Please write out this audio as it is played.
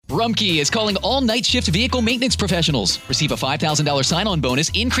Rumpke is calling all night shift vehicle maintenance professionals. Receive a $5,000 sign-on bonus,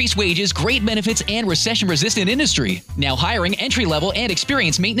 increased wages, great benefits, and recession-resistant industry. Now hiring entry-level and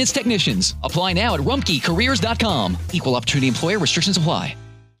experienced maintenance technicians. Apply now at rumpkecareers.com. Equal opportunity employer. Restrictions apply.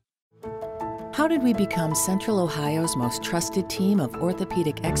 How did we become Central Ohio's most trusted team of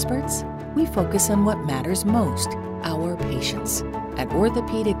orthopedic experts? We focus on what matters most, our patients. At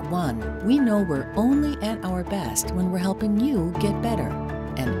Orthopedic One, we know we're only at our best when we're helping you get better.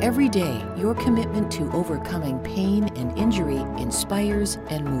 And every day, your commitment to overcoming pain and injury inspires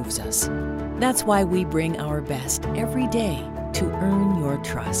and moves us. That's why we bring our best every day to earn your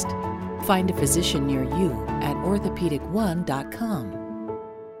trust. Find a physician near you at orthopedic1.com.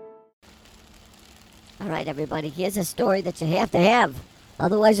 All right, everybody, here's a story that you have to have.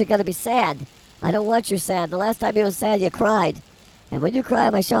 Otherwise, you're going to be sad. I don't want you sad. The last time you were sad, you cried. And when you cry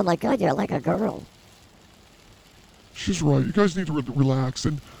on my show, I'm like, God, you're like a girl. She's right. You guys need to relax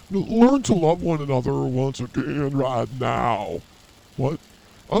and learn to love one another once again right now. What?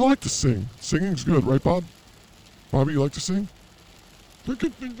 I like to sing. Singing's good, right, Bob? Bobby, you like to sing?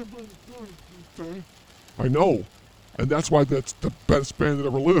 I know. And that's why that's the best band that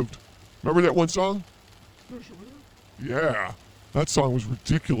ever lived. Remember that one song? Yeah. That song was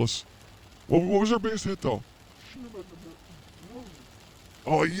ridiculous. What was their biggest hit, though?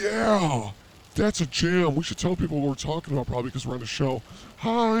 Oh, yeah. That's a jam. We should tell people what we're talking about probably because we're on the show.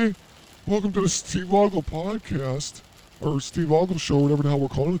 Hi. Welcome to the Steve Ogle podcast. Or Steve Ogle show, whatever the hell we're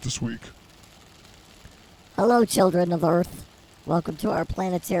calling it this week. Hello, children of Earth. Welcome to our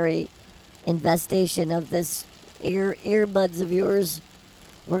planetary infestation of this earbuds of yours.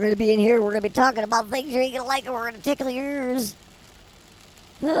 We're going to be in here. We're going to be talking about things you ain't going to like, and we're going to tickle your ears.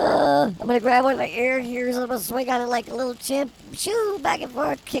 I'm going to grab one of my ear ears, and I'm going to swing on it like a little chimp. Shoo, back and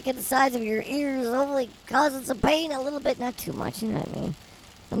forth, kicking the sides of your ears, only causing some pain a little bit, not too much, you know what I mean?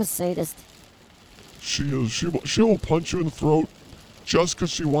 I'm a sadist. She is. She will punch you in the throat just because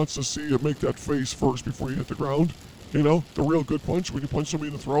she wants to see you make that face first before you hit the ground. You know, the real good punch, when you punch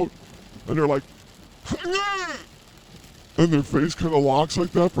somebody in the throat, and they're like, and their face kind of locks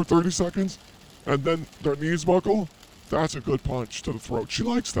like that for 30 seconds, and then their knees buckle. That's a good punch to the throat. She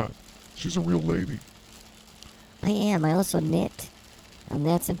likes that. She's a real lady. I am. I also knit, and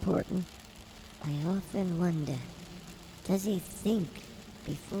that's important. I often wonder, does he think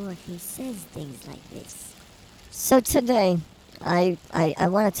before he says things like this? So today, I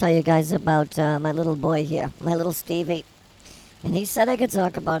want to tell you guys about my little boy here, my little Stevie. And he said I could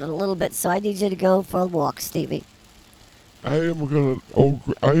talk about it a little bit, so I need you to go for a walk, Stevie. I am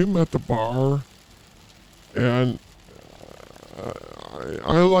at the bar, and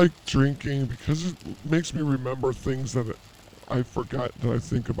I like drinking because it makes me remember things that I forgot that I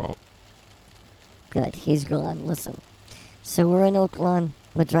think about. Good, he's gone. Listen. So we're in Oak Lawn.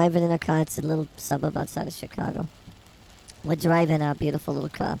 We're driving in a car. It's a little suburb outside of Chicago. We're driving our beautiful little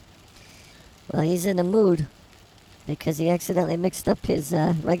car. Well, he's in a mood because he accidentally mixed up his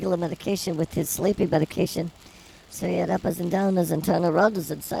regular medication with his sleeping medication. So he had uppers and downers and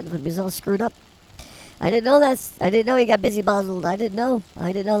turnarounders inside of him. He's all screwed up. I didn't know that. I didn't know he got busy bottled. I didn't know.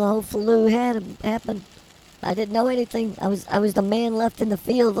 I didn't know the whole flu had happened. I didn't know anything. I was the man left in the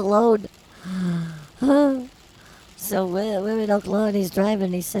field alone. So we're in Oak Lawn. He's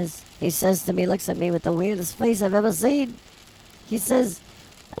driving. He says to me, looks at me with the weirdest face I've ever seen. He says,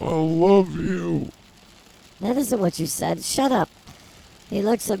 I love you. That isn't what you said. Shut up. He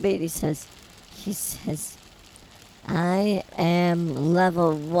looks at me and he says, I am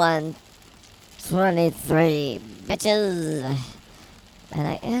level 123, bitches. And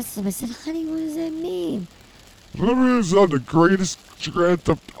I asked him, I said, honey, what does that mean? That means I'm the greatest Grand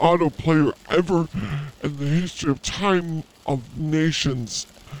Theft Auto player ever in the history of time of nations.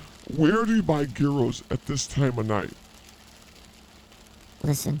 Where do you buy gyros at this time of night?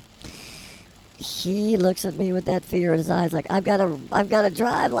 Listen. He looks at me with that fear in his eyes, like I've got to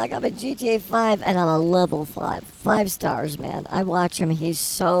drive like I'm in GTA5, and I'm a level 5, 5 stars, man. I watch him; he's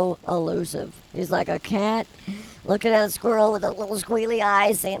so elusive. He's like a cat looking at a squirrel with a little squealy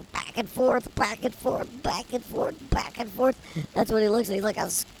eyes, saying back and forth, back and forth, back and forth, back and forth. That's what he looks like.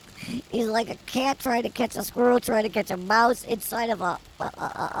 He's like a cat trying to catch a squirrel, trying to catch a mouse inside of a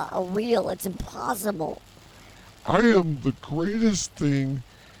wheel. It's impossible. I am the greatest thing.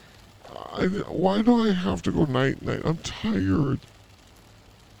 Why do I have to go night-night? I'm tired.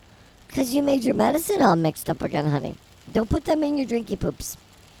 Because you made your medicine all mixed up again, honey. Don't put them in your drinky poops.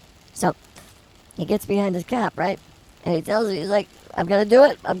 So, he gets behind his cop, right? And he tells me, he's like, I'm going to do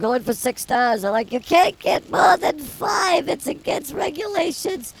it. I'm going for 6 stars. I'm like, you can't get more than 5. It's against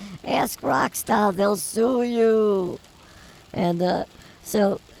regulations. Ask Rockstar. They'll sue you. And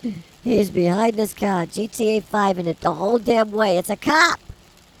so He's behind this car, GTA 5 in it the whole damn way. It's a cop.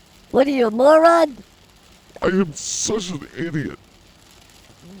 What are you, a moron? I am such an idiot.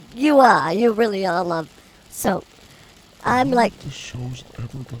 You are. You really are, love. So, I'm like, The show's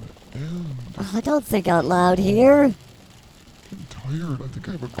ever gonna end. don't think out loud here. I'm tired. I think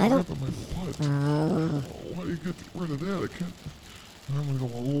I have a I cramp don't- in my butt. Uh, Why do you get rid of that? I can't. I'm gonna go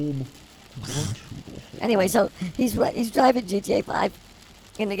home. Anyway, so he's driving GTA 5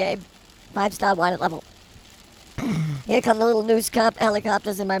 in the game, 5-star wanted level. Here come the little news cop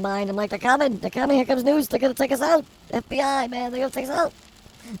helicopters in my mind. I'm like, they're coming. Here comes news. They're gonna take us out. FBI, man, they're gonna take us out.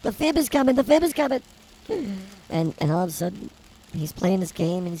 The fib is coming. And all of a sudden, he's playing this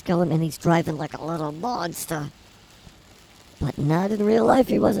game and he's going and he's driving like a little monster. But not in real life,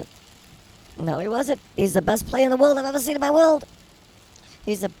 he wasn't. No, he wasn't. He's the best player in the world I've ever seen in my world.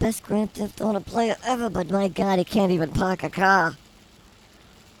 He's the best Grand Theft Auto player ever, but my God, he can't even park a car.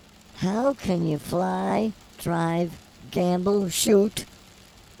 How can you fly, drive, gamble, shoot,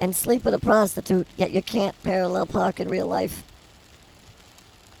 and sleep with a prostitute, yet you can't parallel park in real life?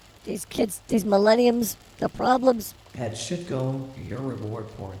 These kids, these millenniums, the problems. At Shitgo, your reward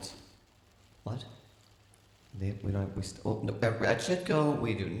points. What? At Shitgo,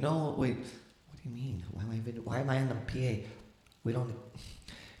 we do no. Wait, what do you mean? Why am I on the PA? We don't.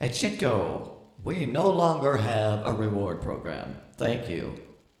 At Shitgo, we no longer have a reward program. Thank you.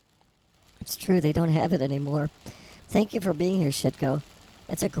 It's true, they don't have it anymore. Thank you for being here, Shitgo.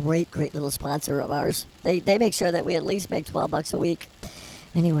 It's a great, great little sponsor of ours. They make sure that we at least make $12 a week.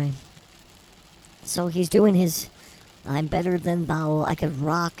 Anyway, so he's doing his I'm better than thou, I can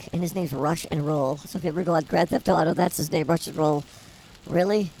rock, and his name's Rush and Roll. So if you ever go on Grand Theft Auto, that's his name, Rush and Roll.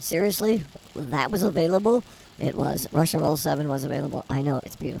 Really? Seriously? That was available? It was. Rush and Roll 7 was available. I know,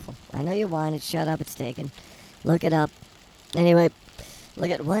 it's beautiful. I know you want it. Shut up, it's taken. Look it up. Anyway,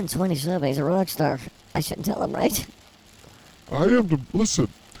 look at 127. He's a rock star. I shouldn't tell him, right? I am the listen.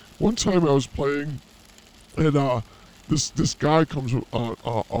 One time I was playing, and this guy comes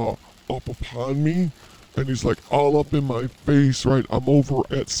up upon me, and he's like all up in my face. Right, I'm over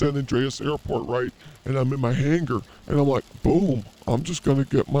at San Andreas Airport, right, and I'm in my hangar, and I'm like, boom, I'm just gonna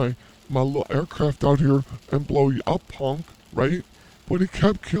get my little aircraft out here and blow you up, punk, right? But he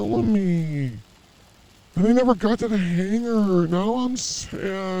kept killing me, and he never got to the hangar. Now I'm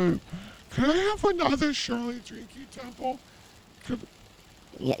sad. Can I have another Shirley Drinky Temple?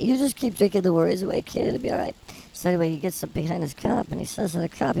 Yeah, you just keep drinking the worries away, kid. It'll be all right. So anyway, he gets up behind his cop, and he says to the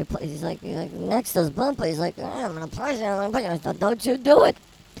cop, he's like, next to his bumper, he's like, I'm going to punch you, I thought, don't you do it.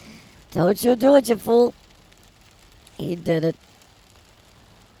 Don't you do it, you fool. He did it.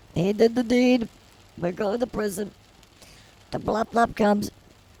 He did the deed. We're going to prison. The blop blop comes.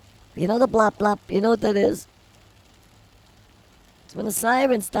 You know the blop blop. You know what that is. It's when the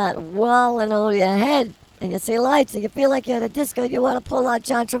sirens start walling over your head. And you see lights, and you feel like you're at a disco, you want to pull out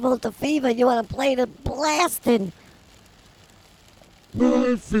John Travolta Fever, you want to play the blasting.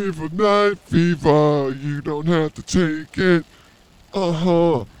 Night fever, you don't have to take it.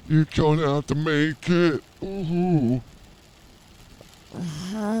 You don't have to make it.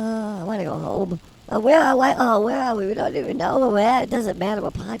 I want to go home. Where are we? We don't even know where we're at. It doesn't matter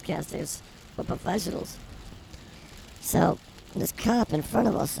what podcast is. We're professionals. So, this cop in front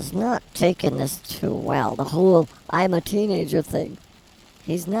of us is not taking this too well. The whole I'm a teenager thing.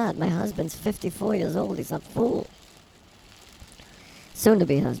 He's not. My husband's 54 years old. He's a fool. Soon to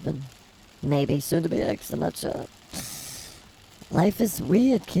be husband. Maybe. Soon to be ex. I'm not sure. Life is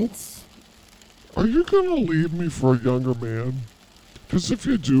weird, kids. Are you gonna leave me for a younger man? Because if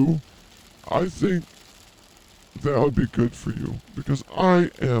you do, I think that would be good for you. Because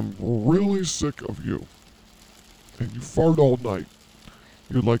I am really sick of you. And you fart all night.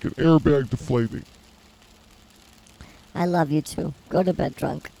 You're like an airbag deflating. I love you too. Go to bed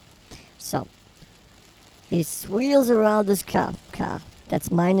drunk. So, he wheels around this cop car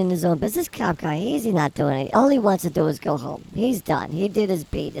that's minding his own business. Cop car, he's not doing it. All he wants to do is go home. He's done. He did his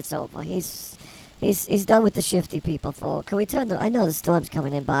beat. It's over. He's done with the shifty people. Can we turn I know the storm's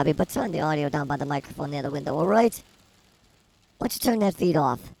coming in, Bobby, but turn the audio down by the microphone near the window, all right? Why don't you turn that feed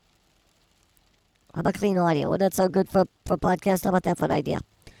off? How about clean audio? Well, that's so good for podcast. How about that for an idea?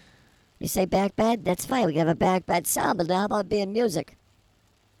 You say back bad? That's fine. We can have a back bad sound, but how about being music?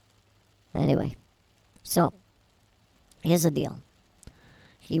 Anyway, so here's the deal.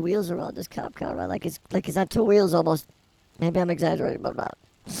 He wheels around this cop car, right? Like he's on two wheels almost. Maybe I'm exaggerating, but not.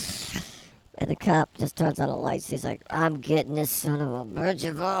 And the cop just turns on the lights. He's like, I'm getting this son of a bitch.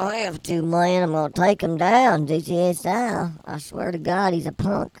 If I have to, man, I'm going to take him down, GTA style. I swear to God, he's a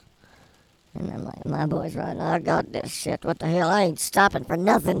punk. And then my boy's riding, I got this shit. What the hell? I ain't stopping for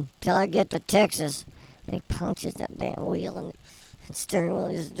nothing till I get to Texas. And he punches that damn wheel, and the steering wheel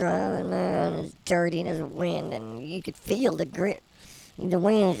is driving, man. It's dirty and there's wind, and you could feel the grit. The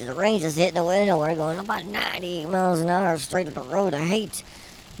wind, the rain just hitting the window. We're going about 90 miles an hour straight up the road I hate.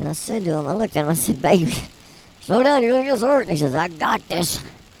 And I said to him, I looked at him, I said, baby, slow down, you're going to get hurt. And he says, I got this,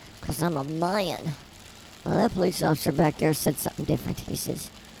 because I'm a man. Well, that police officer back there said something different. He says,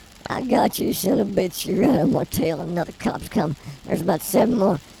 I got you, son of a bitch. You're right on my tail. Another cop's come. There's about 7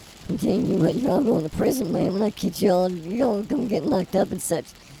 more. I'm telling you what, you're all going to prison, man. When I catch you all come getting locked up and such.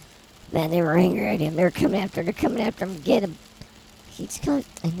 Man, they were angry at him. They're coming after him. Get him. He's got,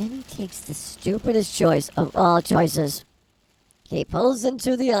 and then he takes the stupidest choice of all choices. He pulls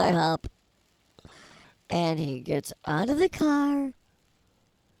into the IHOP, and he gets out of the car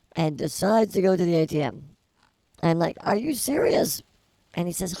and decides to go to the ATM. I'm like, are you serious? And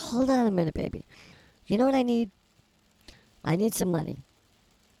he says, hold on a minute, baby. You know what I need? I need some money.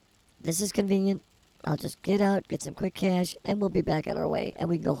 This is convenient. I'll just get out, get some quick cash, and we'll be back on our way, and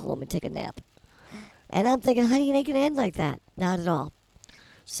we can go home and take a nap. And I'm thinking, how do you make it end like that? Not at all.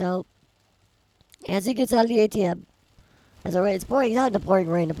 So, as he gets out of the ATM, it's pouring, he's out in the pouring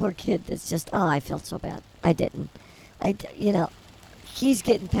rain, the poor kid, it's just, I felt so bad. I didn't. He's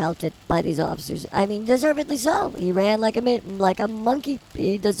getting pelted by these officers. I mean, deservedly so. He ran like a monkey.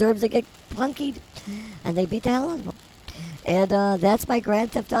 He deserves to get punkied. And they beat the hell out of him. And that's my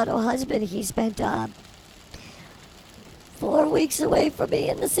Grand Theft Auto husband. He spent 4 weeks away from me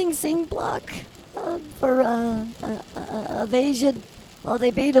in the Sing Sing block for evasion. Oh,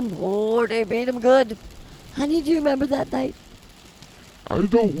 they beat him. Oh, they beat him good. Honey, do you remember that night? I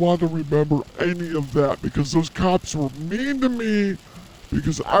don't want to remember any of that because those cops were mean to me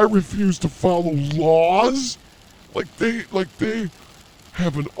because I refused to follow laws. Like they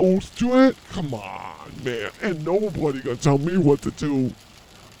have an oath to it. Come on, man. And nobody gonna tell me what to do.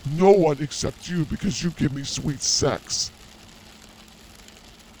 No one except you because you give me sweet sex.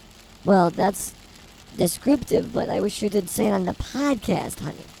 Well, that's descriptive, but I wish you didn't say it on the podcast,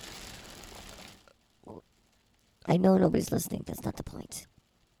 honey. I know nobody's listening. That's not the point.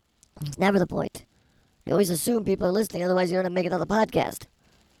 It's never the point. You always assume people are listening, otherwise you're going to make another podcast.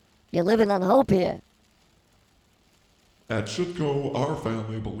 You're living on hope here. At Shitco, our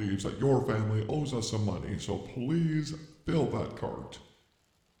family believes that your family owes us some money, so please fill that cart.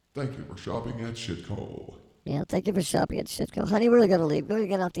 Thank you for shopping at Shitco. Yeah, thank you for shopping at Shitco. Honey, we're going to leave. We're going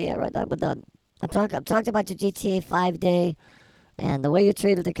to get off the air right now. We're done. I'm talking about your GTA5 day and the way you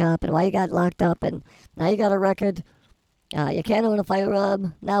treated the cop and why you got locked up, and now you got a record. You can't own a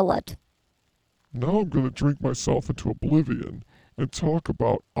firearm. Now what? Now I'm going to drink myself into oblivion and talk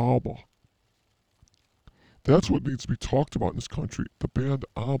about ABBA. That's what needs to be talked about in this country, the band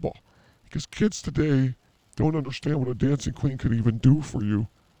ABBA. Because kids today don't understand what a dancing queen could even do for you.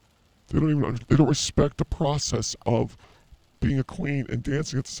 They don't respect the process of being a queen and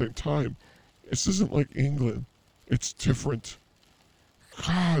dancing at the same time. This isn't like England. It's different.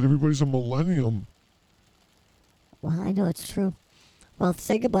 God, everybody's a millennium. Well, I know it's true. Well,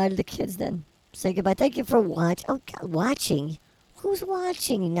 say goodbye to the kids then. Say goodbye. Thank you for watching. Oh, God, watching? Who's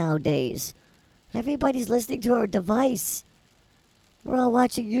watching nowadays? Everybody's listening to our device. We're all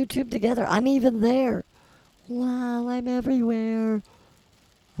watching YouTube together. I'm even there. Wow, I'm everywhere.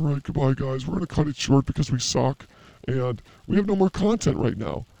 All right, goodbye, guys. We're going to cut it short because we suck, and we have no more content right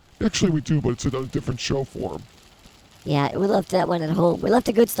now. Actually, we do, but it's in a different show form. Yeah, we left that one at home. We left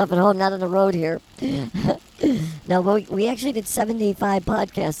the good stuff at home, not on the road here. No, but we actually did 75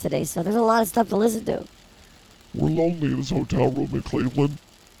 podcasts today, so there's a lot of stuff to listen to. We're lonely in this hotel room in Cleveland.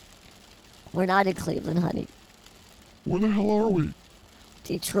 We're not in Cleveland, honey. Where the hell are we?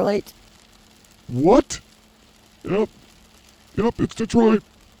 Detroit. What? Yep, it's Detroit.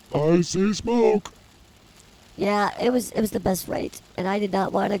 I see smoke. Yeah, it was the best rate, and I did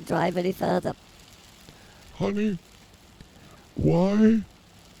not want to drive any further. Honey, why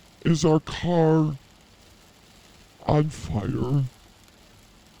is our car on fire?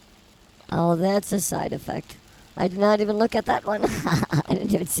 Oh, that's a side effect. I did not even look at that one. I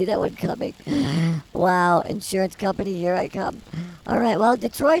didn't even see that one coming. Wow, insurance company, here I come. All right, well,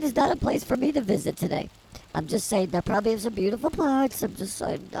 Detroit is not a place for me to visit today. I'm just saying, there probably have some beautiful parts. I'm just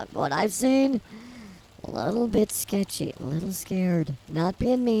saying, what I've seen, a little bit sketchy, a little scared. Not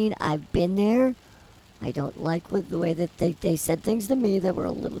being mean, I've been there. I don't like the way that they said things to me that were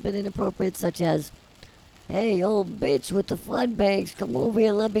a little bit inappropriate, such as, hey, old bitch with the fun bags, come over here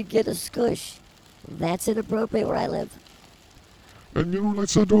and let me get a scush. That's inappropriate where I live. And you know what I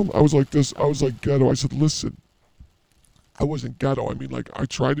said to him? I was like ghetto. I said, listen, I wasn't ghetto. I mean, like, I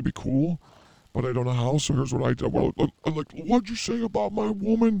tried to be cool, but I don't know how, so here's what I did. Well, I'm like, what'd you say about my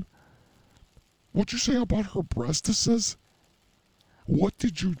woman? What'd you say about her breastises? What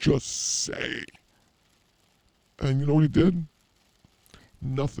did you just say? And you know what he did?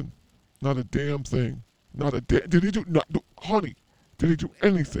 Nothing. Not a damn thing. Not a did he do, honey, did he do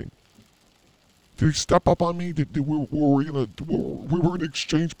anything? Did he step up on me? Were we gonna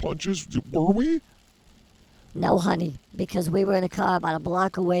exchange punches? Were we? No, honey, because we were in a car about a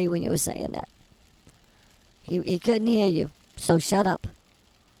block away when you were saying that. He couldn't hear you, so shut up.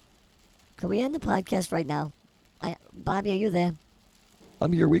 Can we end the podcast right now? Bobby, are you there?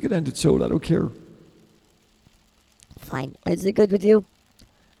 I'm here. We can end it soon. I don't care. Fine. Is it good with you?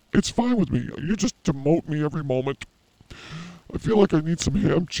 It's fine with me. You just demote me every moment. I feel like I need some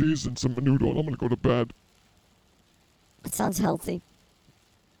ham, cheese, and some menudo, and I'm gonna go to bed. It sounds healthy.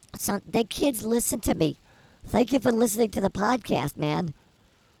 The kids listen to me. Thank you for listening to the podcast, man.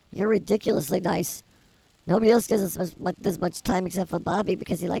 You're ridiculously nice. Nobody else gives us this much time except for Bobby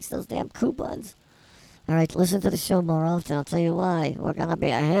because he likes those damn coupons. All right, listen to the show more often. I'll tell you why. We're gonna be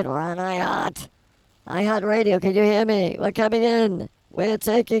a hit. We're on iHeart Radio. Can you hear me? We're coming in. We're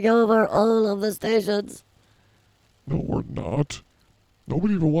taking over all of the stations. No, we're not.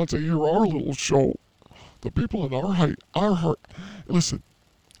 Nobody even wants to hear our little show. The people in our heart. Listen,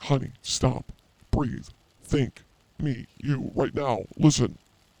 honey, stop, breathe, think, me, you, right now. Listen.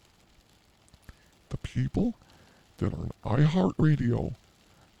 The people that are on iHeartRadio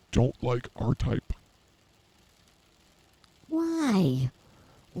don't like our type. Why?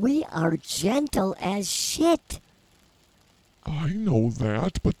 We are gentle as shit. I know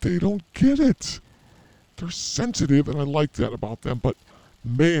that, but they don't get it. They're sensitive, and I like that about them, but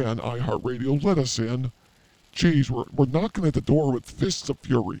man, iHeartRadio, let us in. Geez, we're knocking at the door with fists of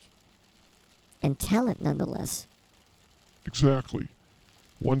fury. And talent, nonetheless. Exactly.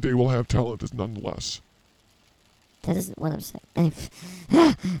 One day we'll have talent nonetheless. That isn't what I'm saying.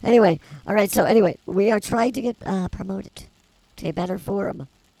 Anyway, all right, so anyway, we are trying to get promoted to a better forum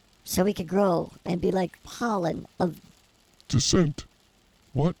so we can grow and be like pollen of... Descent.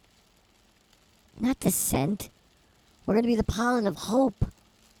 What? Not descent. We're going to be the pollen of hope.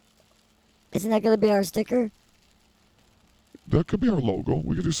 Isn't that going to be our sticker? That could be our logo.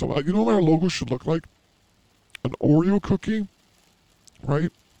 We could do something. You know what our logo should look like? An Oreo cookie,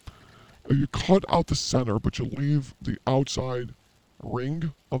 right? You cut out the center, but you leave the outside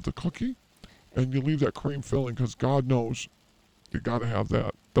ring of the cookie, and you leave that cream filling, because God knows you got to have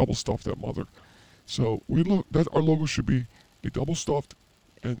that. Double stuff that mother. So our logo should be a double stuffed,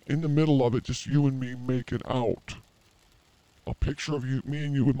 and in the middle of it, just you and me making out. A picture of you, me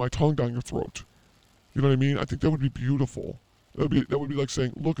and you with my tongue down your throat. You know what I mean? I think that would be beautiful. That would be like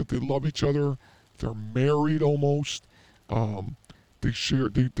saying, look, if they love each other, they're married almost. They share,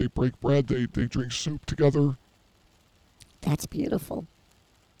 they break bread, they drink soup together. That's beautiful.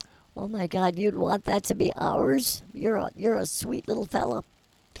 Oh my God, you'd want that to be ours? You're a sweet little fella.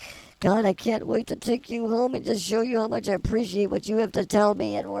 God, I can't wait to take you home and just show you how much I appreciate what you have to tell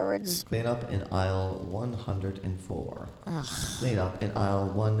me in words. Clean up in aisle 104. Ugh. Clean up in aisle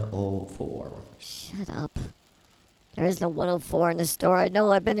 104. Shut up. There is no 104 in the store. I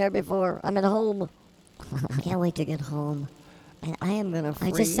know, I've been there before. I'm at home. I can't wait to get home. And I am going to free...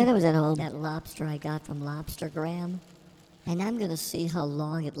 I just said I was at home. That lobster I got from Lobstergram. And I'm going to see how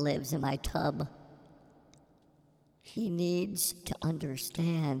long it lives in my tub. He needs to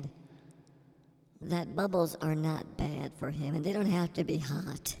understand that bubbles are not bad for him, and they don't have to be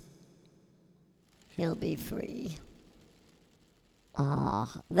hot. He'll be free.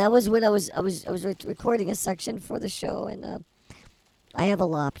 That was when I was recording a section for the show, and I have a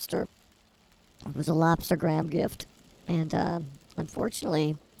lobster. It was a Lobstergram gift, and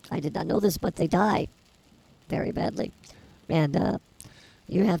unfortunately, I did not know this, but they die very badly, and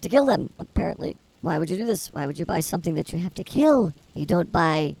you have to kill them. Apparently, why would you do this? Why would you buy something that you have to kill? You don't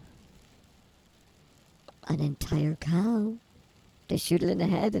buy an entire cow to shoot it in the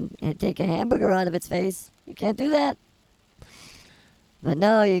head and take a hamburger out of its face. You can't do that. But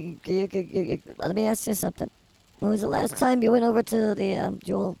no, you let me ask you something. When was the last time you went over to the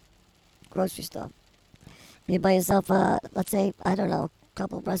Jewel grocery store? You buy yourself, let's say, I don't know, a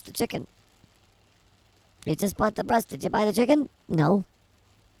couple of breasts of chicken. You just bought the breast. Did you buy the chicken? No.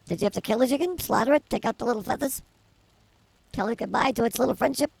 Did you have to kill the chicken? Slaughter it? Take out the little feathers? Tell it goodbye to its little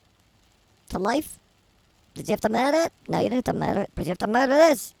friendship? To life? Did you have to murder it? No, you didn't have to murder it, but you have to murder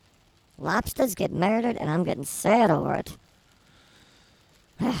this. Lobsters get murdered, and I'm getting sad over it.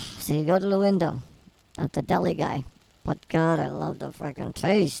 So you go to the window at the deli guy. But God, I love the freaking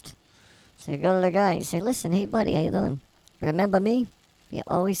taste. So you go to the guy and you say, listen, hey buddy, how you doing? Remember me? You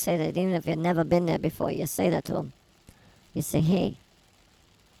always say that, even if you've never been there before. You say that to them. You say, hey,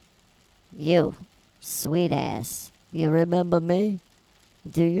 you, sweet ass, you remember me?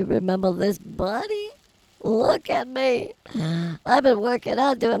 Do you remember this buddy? Look at me. I've been working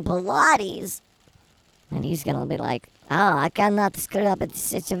out doing Pilates. And he's going to be like, oh, I cannot screw up the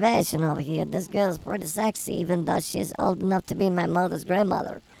situation over here. This girl's pretty sexy, even though she's old enough to be my mother's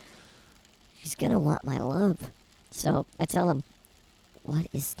grandmother. He's going to want my love. So I tell him, what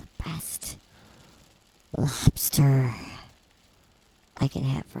is the best lobster I can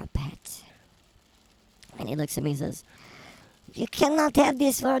have for a pet? And he looks at me and says, you cannot have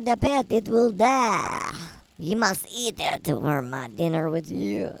this for the pet. It will die. You must eat it for my dinner with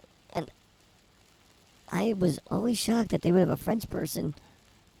you. And I was always shocked that they would have a French person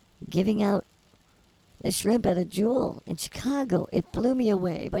giving out the shrimp at a Jewel in Chicago. It blew me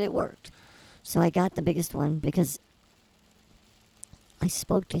away, but it worked. So I got the biggest one because I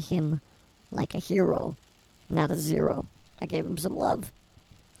spoke to him like a hero, not a zero. I gave him some love,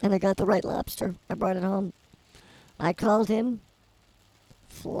 and I got the right lobster. I brought it home. I called him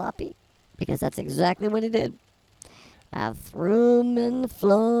Floppy, because that's exactly what he did. I threw him in the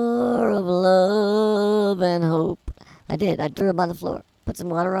floor of love and hope. I did. I threw him on the floor, put some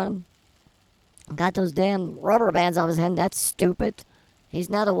water on him, got those damn rubber bands off his head. That's stupid. He's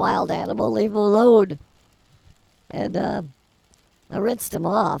not a wild animal. Leave him alone. And I rinsed him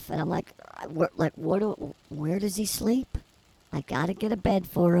off, and I'm like, where does he sleep? I gotta get a bed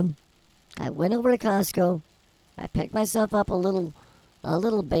for him. I went over to Costco. I picked myself up a little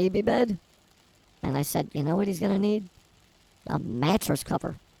baby bed, and I said, you know what he's gonna need? A mattress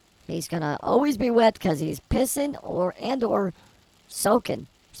cover. He's gonna always be wet because he's pissing or soaking.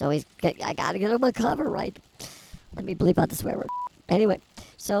 So I gotta get him a cover, right? Let me bleep out the swear word. Anyway,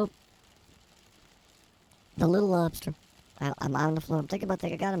 so the little lobster. I'm on the floor. I'm thinking about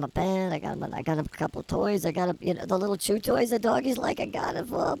that. I got him a bed. I got him a couple of toys. I got him, the little chew toys that doggies like. I got him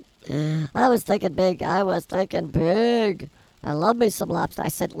for him. I was thinking big. I love me some lobster. I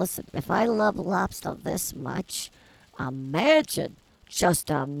said, listen, if I love lobster this much,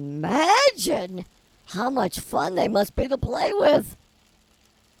 just imagine how much fun they must be to play with.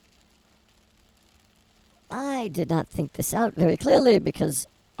 I did not think this out very clearly because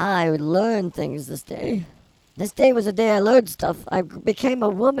I learned things this day. This day was a day I learned stuff. I became a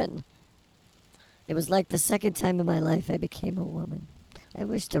woman. It was like the second time in my life I became a woman. I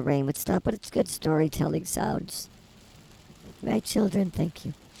wish the rain would stop, but it's good storytelling sounds. Right, children? Thank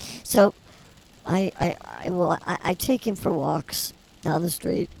you. So, I take him for walks down the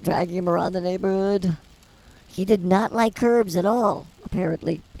street, dragging him around the neighborhood. He did not like curbs at all,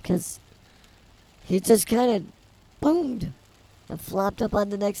 apparently, because he just kind of boomed and flopped up on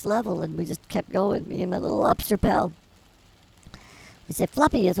the next level, and we just kept going, me and my little lobster pal. I said,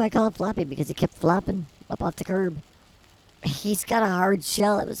 Floppy, that's why I call him Floppy, because he kept flopping up off the curb. He's got a hard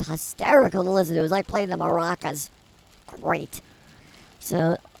shell. It was hysterical to listen to. It was like playing the maracas. Great.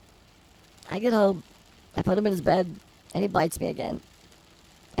 So, I get home, I put him in his bed, and he bites me again.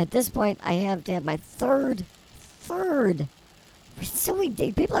 At this point, I have to have my third. People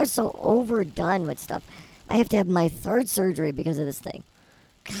are so overdone with stuff. I have to have my third surgery because of this thing.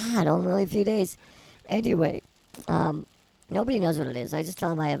 God, only a few days. Anyway, nobody knows what it is. I just tell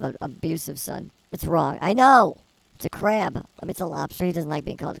them I have an abusive son. It's wrong. I know. It's a crab. I mean, it's a lobster. He doesn't like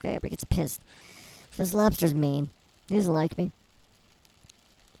being called a crab. He gets pissed. This lobster's mean. He doesn't like me.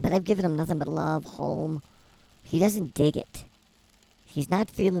 But I've given him nothing but love, home. He doesn't dig it. He's not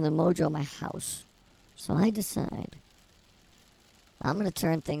feeling the mojo of my house. So I decide I'm going to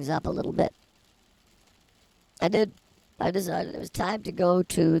turn things up a little bit. I did. I decided it was time to go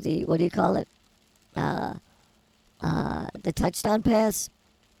to the, what do you call it? The touchdown pass.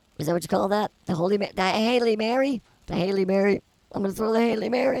 Is that what you call that? The Hail Mary? The Hail Mary. I'm going to throw the Hail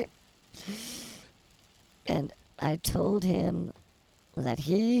Mary. And I told him that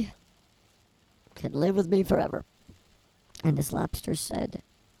he could live with me forever. And this lobster said,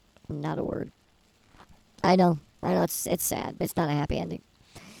 not a word. I know, it's sad, but it's not a happy ending.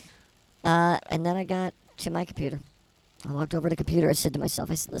 And then I got to my computer. I walked over to the computer. I said to myself,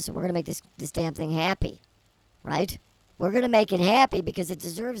 listen, we're going to make this damn thing happy, right? We're going to make it happy because it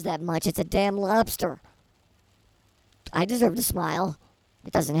deserves that much. It's a damn lobster. I deserve to smile.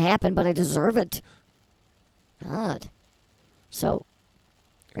 It doesn't happen, but I deserve it. God. So,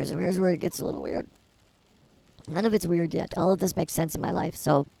 here's where it gets a little weird. None of it's weird yet. All of this makes sense in my life,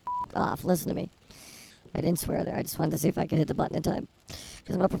 so off. Listen to me. I didn't swear there. I just wanted to see if I could hit the button in time.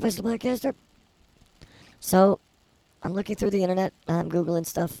 Because I'm a professional podcaster. So, I'm looking through the internet. I'm Googling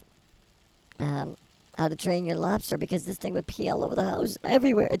stuff. how to train your lobster because this thing would pee all over the house,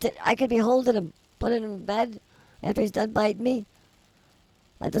 everywhere. I could be holding him, putting him in bed after he's done biting me.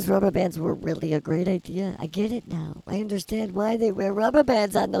 Like, those rubber bands were really a great idea. I get it now. I understand why they wear rubber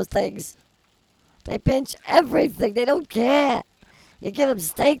bands on those things. They pinch everything. They don't care. You give them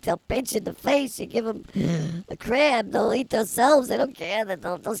steak, they'll pinch you in the face. You give them a crab, they'll eat themselves. They don't care that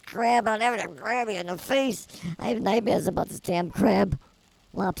those crab on everything, grab you in the face. I have nightmares about this damn crab.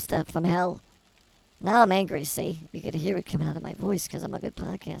 Lobster from hell. Now I'm angry, see? You can hear it coming out of my voice because I'm a good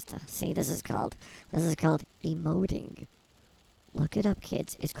podcaster. See, this is called emoting. Look it up,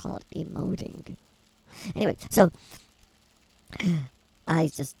 kids. It's called emoting. Anyway, so I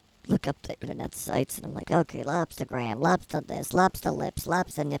just look up the internet sites and I'm like, okay, lobstergram, lobster this, lobster lips,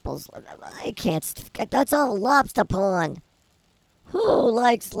 lobster nipples. I can't. That's all lobster porn. Who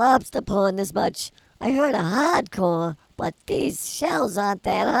likes lobster porn this much? I heard of hardcore, but these shells aren't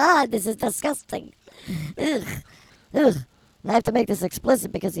that hard. This is disgusting. Ugh. Ugh. I have to make this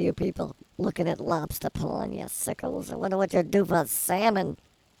explicit because of you people looking at lobster porn, you sickles. I wonder what you'd do for salmon.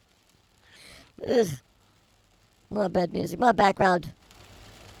 Ugh. More bed music, more background.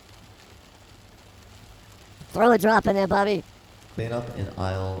 Throw a drop in there, Bobby. Clean up in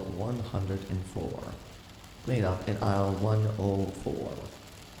aisle 104. Clean up in aisle 104.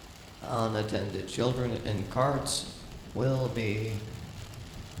 Unattended children in carts will be...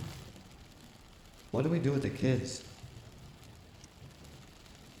 What do we do with the kids?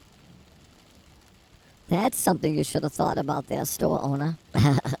 That's something you should have thought about there, store owner.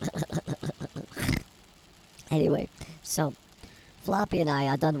 Anyway, so Floppy and I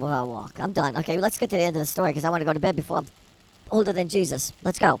are done with our walk. I'm done. Okay, let's get to the end of the story because I want to go to bed before I'm older than Jesus.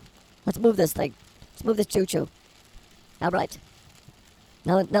 Let's go. Let's move this thing. Let's move this choo-choo. All right.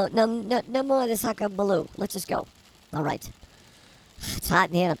 No more of this huckabaloo. Let's just go. All right. It's hot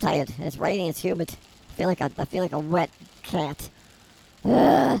in here. I'm tired. It's raining. It's humid. I feel like a wet cat.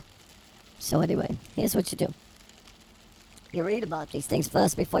 So anyway, here's what you do. You read about these things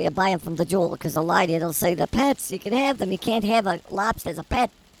first before you buy them from the jeweler, because they'll lie to you. They'll say they're pets. You can have them. You can't have a lobster as a pet.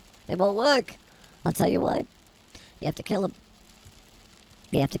 It won't work. I'll tell you why. You have to kill them.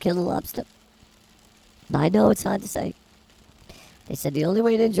 You have to kill the lobster. I know it's hard to say. They said the only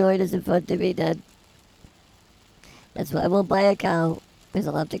way to enjoy it is for it to be dead. That's why I won't buy a cow, because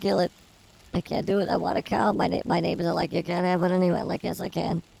I'll have to kill it. I can't do it. I want a cow. My neighbors are like, you can't have one anyway. I'm like, yes, I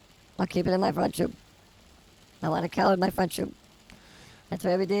can. I'll keep it in my front room. I want a cow in my front room. That's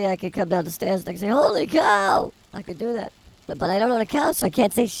why every day I can come down the stairs and I can say, holy cow! I could do that. But I don't own a cow, so I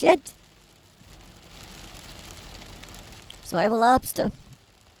can't say shit. So I have a lobster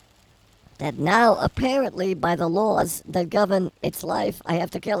that now, apparently, by the laws that govern its life, I have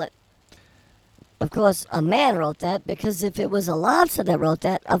to kill it. Of course, a man wrote that, because if it was a lobster that wrote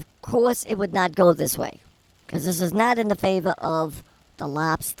that, of course it would not go this way. Because this is not in the favor of the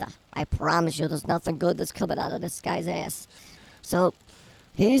lobster. I promise you there's nothing good that's coming out of this guy's ass. So,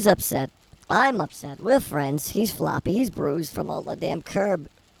 he's upset. I'm upset. We're friends. He's floppy. He's bruised from all the damn curb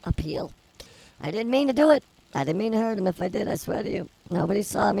appeal. I didn't mean to do it. I didn't mean to hurt him. If I did, I swear to you. Nobody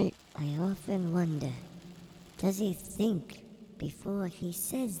saw me. I often wonder, does he think before he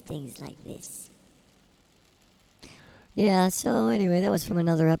says things like this? Yeah, so anyway, that was from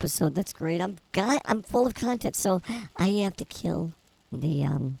another episode. That's great. I'm full of content, so I have to kill the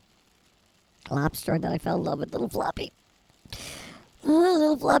lobster that I fell in love with, little Floppy. Oh,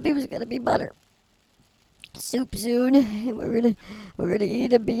 little Floppy was gonna be butter. Soup soon. We're gonna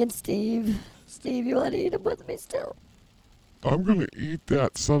eat him, me and Steve. Steve, you wanna eat him with me still? I'm gonna eat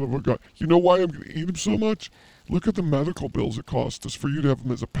that son of a gun. You know why I'm gonna eat him so much? Look at the medical bills it cost us for you to have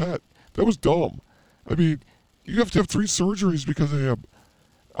him as a pet. That was dumb. I mean, you have to have 3 surgeries because of him.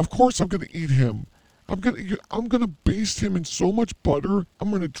 Of course I'm gonna eat him. I'm gonna baste him in so much butter. I'm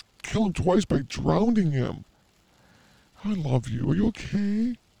gonna kill him twice by drowning him. I love you. Are you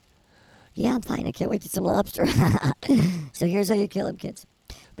okay? Yeah, I'm fine. I can't wait to eat some lobster. So here's how you kill him, kids.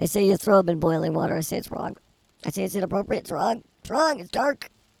 They say you throw him in boiling water. I say it's wrong. I say it's inappropriate. It's wrong. It's wrong. It's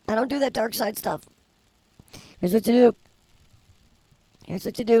dark. I don't do that dark side stuff. Here's what you do. Here's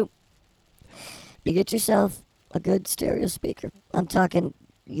what you do. You get yourself a good stereo speaker. I'm talking,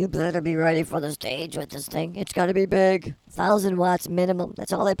 you better be ready for the stage with this thing. It's got to be big. 1,000 watts minimum.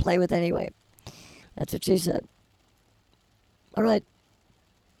 That's all I play with anyway. That's what she said. All right.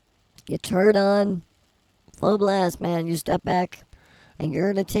 You turn on full blast, man. You step back, and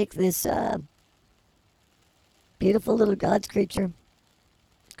you're going to take this beautiful little God's creature,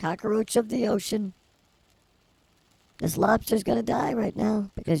 cockroach of the ocean. This lobster's going to die right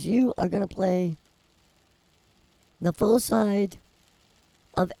now because you are going to play the full side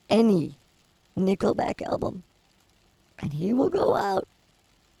of any Nickelback album. And he will go out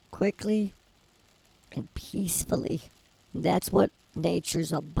quickly and peacefully. That's what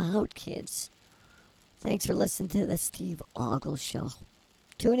nature's about, kids. Thanks for listening to the Steve Ogle Show.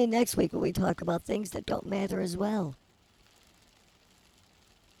 Tune in next week when we talk about things that don't matter as well.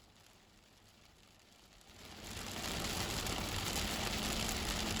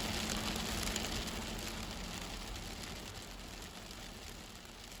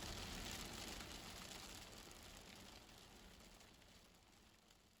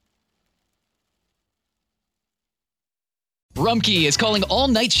 Rumpke is calling all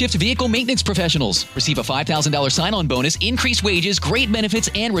night shift vehicle maintenance professionals. Receive a $5,000 sign-on bonus, increased wages, great benefits,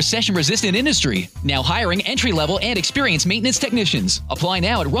 and recession-resistant industry. Now hiring entry-level and experienced maintenance technicians. Apply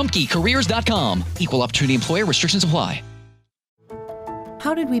now at rumpkecareers.com. Equal opportunity employer restrictions apply.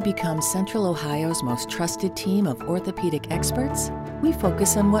 How did we become Central Ohio's most trusted team of orthopedic experts? We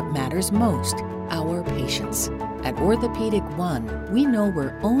focus on what matters most, our patients. At Orthopedic One, we know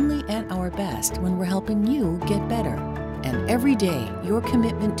we're only at our best when we're helping you get better. And every day, your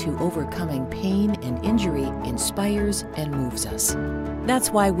commitment to overcoming pain and injury inspires and moves us. That's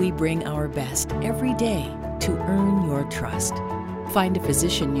why we bring our best every day to earn your trust. Find a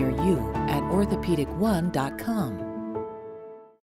physician near you at orthopedic1.com.